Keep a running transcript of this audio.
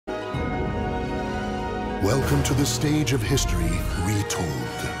Welcome to the stage of history retold.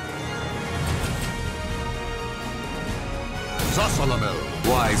 Zasalamel.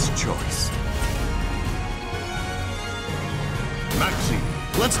 Wise choice. Maxi.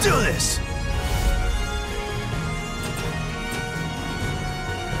 Let's do this!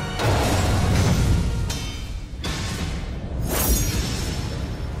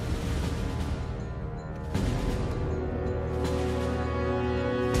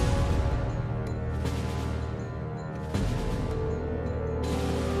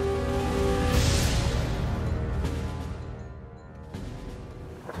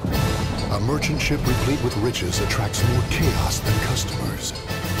 A merchant ship replete with riches attracts more chaos than customers.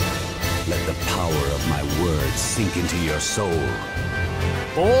 Let the power of my words sink into your soul.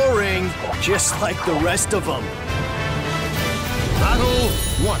 Boring! Just like the rest of them. Battle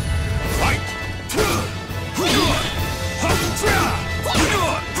 1. Fight!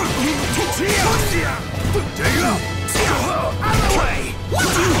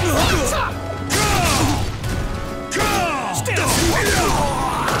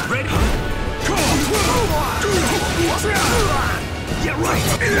 Ready? Get right!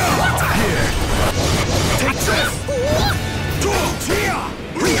 Here! Take this!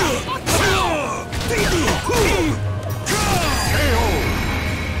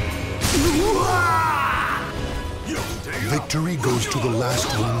 Victory goes to the last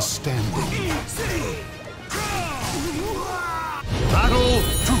one standing. Battle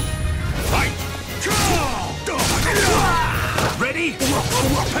 2. Fight! Ready?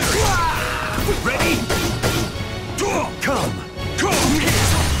 Ready? Come!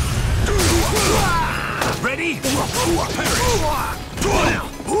 Ready?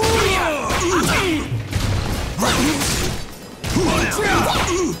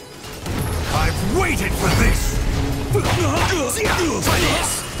 I've waited for this!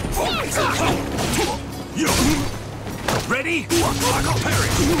 Ready?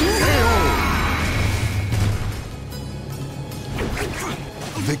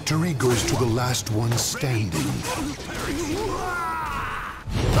 Victory goes to the last one standing.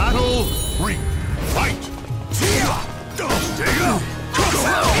 Battle 3. Fight!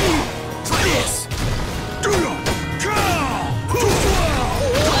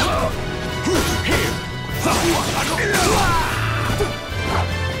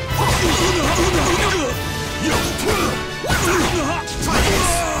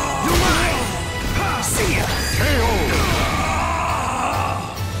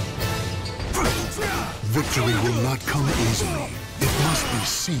 Victory will not come easily. It must be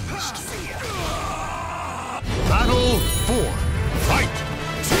seized. Battle 4. Fight!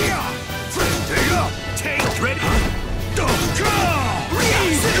 Take ready!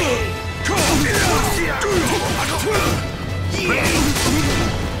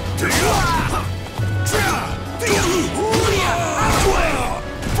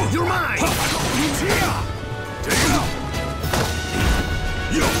 You're mine!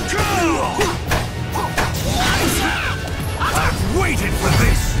 I've waited for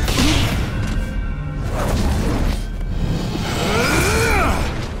this!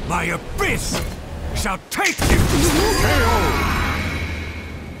 My abyss shall take you!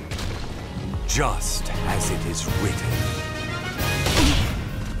 Just as it is written.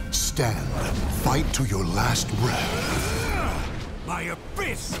 Stand. Fight to your last breath. My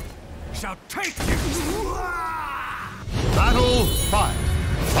abyss shall take you! Battle 5.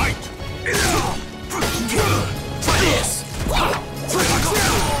 Fight! This!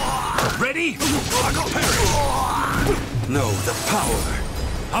 Ready? Know the power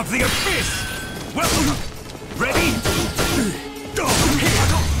Of the abyss! Welcome! Ready?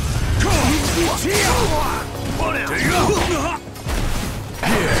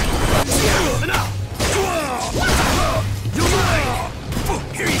 You're mine!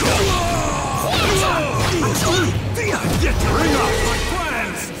 Here you go! Get to ring off my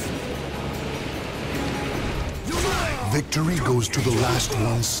plans! Victory goes to the last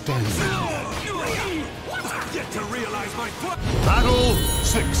one standing. Get to realize my plan! Battle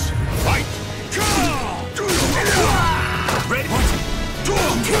 6. Fight! Ready?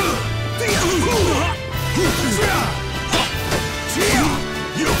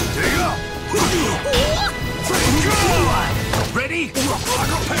 Ready?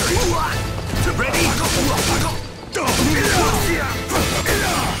 Ready?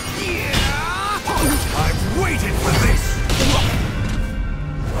 I've waited for this!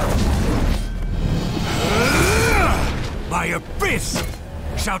 My abyss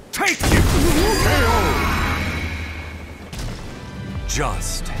shall take you!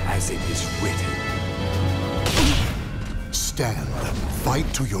 just as it is written. Stand.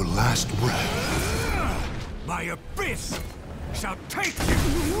 Fight to your last breath. My abyss shall take you!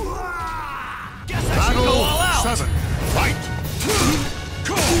 Guess I should go all out! 7. Fight!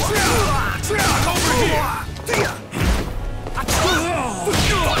 Over here!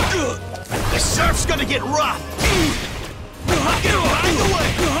 The surf's gonna get rough! Get right away!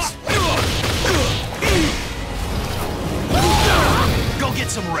 Go get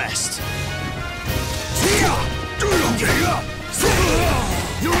some rest!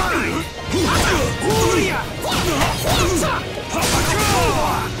 You're mine!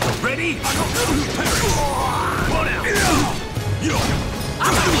 Ready? Go now!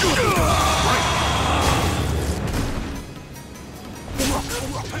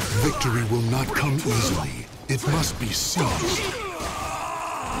 Victory will not come easily. It must be seized.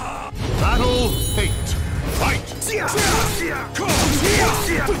 Battle 8. Fight!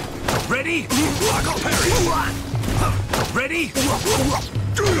 Ready? Ready?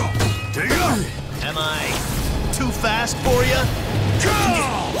 Am I too fast for you?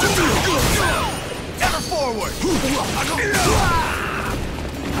 Ever forward!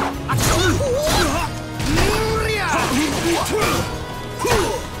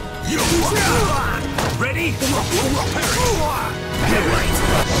 Ready?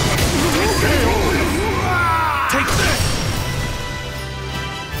 Take this!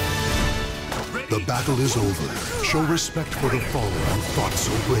 The battle is over. Show respect for the fallen who fought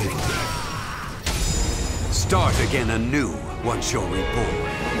so bravely. Start again anew once you're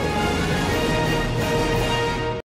reborn.